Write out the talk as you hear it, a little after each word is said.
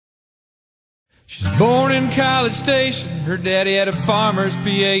She's born in College Station. Her daddy had a farmer's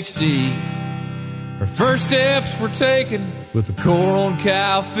PhD. Her first steps were taken with a corn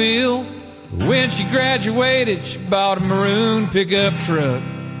cow field. When she graduated, she bought a maroon pickup truck.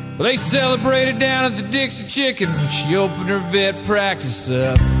 Well, they celebrated down at the Dixie Chicken when she opened her vet practice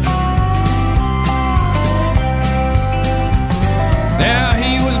up. Now,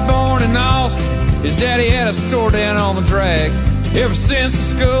 he was born in Austin. His daddy had a store down on the drag. Ever since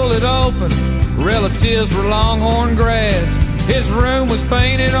the school had opened, relatives were Longhorn grads. His room was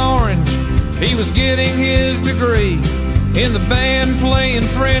painted orange. He was getting his degree in the band playing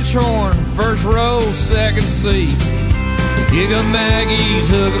French horn, first row, second seat. Gig 'em Aggies,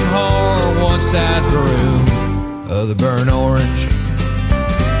 hook 'em horn, one side's maroon, other burnt orange.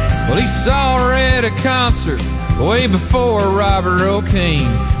 Well, he saw her at a concert way before Robert Earl Keen.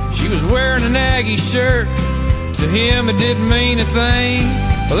 She was wearing an Aggie shirt. To him it didn't mean a thing.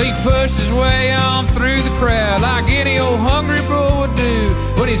 Well, he pushed his way on through the crowd like any old hungry bull would do.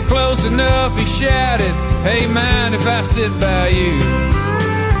 When he's close enough, he shouted, "Hey, mind if I sit by you?"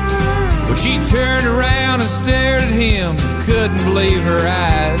 Well, she turned around and stared at him, couldn't believe her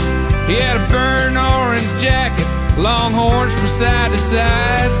eyes. He had a burnt orange jacket, Longhorns from side to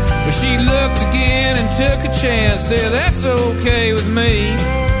side. But she looked again and took a chance, said, "That's okay with me."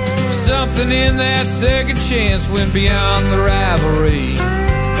 Something in that second chance went beyond the rivalry.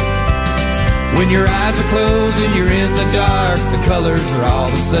 When your eyes are closed and you're in the dark, the colors are all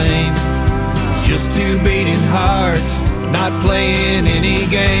the same. Just two beating hearts, not playing any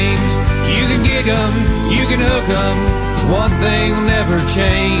games. You can gig 'em, you can hook 'em, one thing will never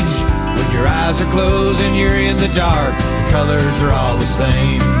change. When your eyes are closed and you're in the dark, the colors are all the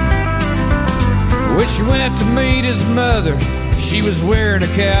same. When she went to meet his mother, she was wearing a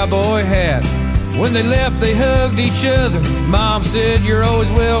cowboy hat. When they left, they hugged each other. Mom said, "You're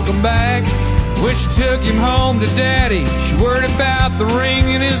always welcome back." When she took him home to Daddy, she worried about the ring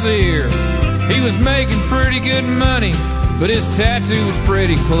in his ear. He was making pretty good money, but his tattoo was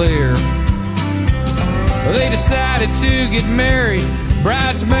pretty clear. Well, they decided to get married.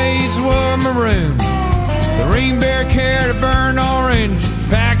 Bridesmaids wore maroon. The ring bear carried a burnt orange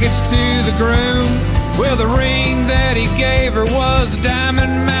package to the groom. Well, the ring that he gave her was a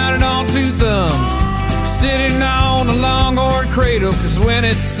diamond mounted on two thumbs, sitting on a Longhorn cradle, 'cause when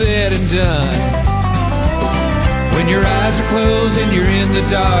it's said and done, when your eyes are closed and you're in the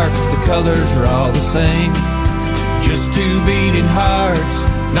dark, the colors are all the same. Just two beating hearts,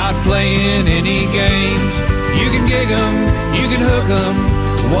 not playing any games. You can gig 'em, you can hook 'em,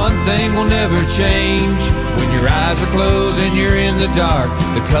 one thing will never change. When your eyes are closed and you're in the dark,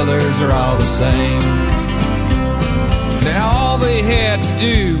 the colors are all the same. Now all they had to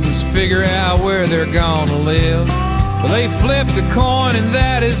do was figure out where they're gonna live. Well, they flipped a coin and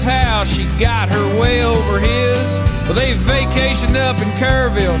that is how she got her way over his. Well, they vacationed up in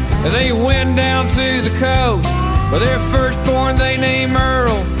Kerrville and they went down to the coast. Well, their firstborn they named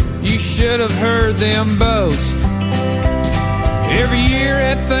Earl. You should have heard them boast. Every year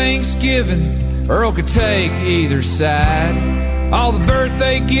at Thanksgiving, Earl could take either side. All the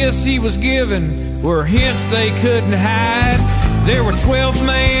birthday gifts he was given were hints they couldn't hide. There were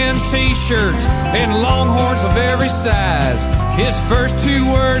 12-man t-shirts and Longhorns of every size. His first two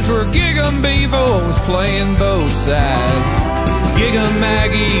words were gig 'em Bevo, was playing both sides. Gig 'em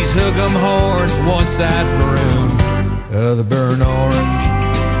Aggies, hook 'em horns, one side's maroon, other burnt orange.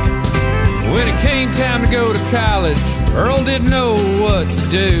 When it came time to go to college, Earl didn't know what to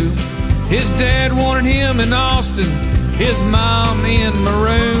do. His dad wanted him in Austin, his mom in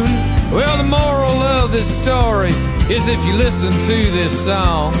maroon. Well, the moral of this story is if you listen to this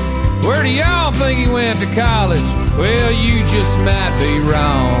song, where do y'all think he went to college? Well, you just might be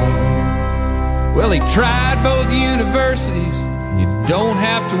wrong. Well, he tried both universities, you don't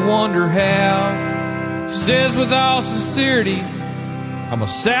have to wonder how. Says with all sincerity, I'm a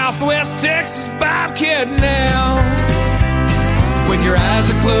Southwest Texas Bobcat now. When your eyes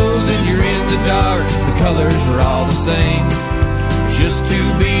are closed and you're in the dark, the colors are all the same. Just two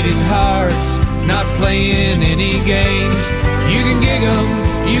beating hearts, not playing any games. You can gig 'em,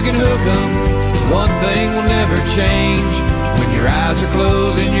 you can hook 'em, one thing will never change. When your eyes are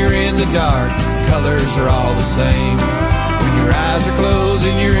closed and you're in the dark, colors are all the same. When your eyes are closed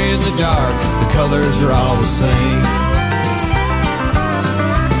and you're in the dark, the colors are all the same.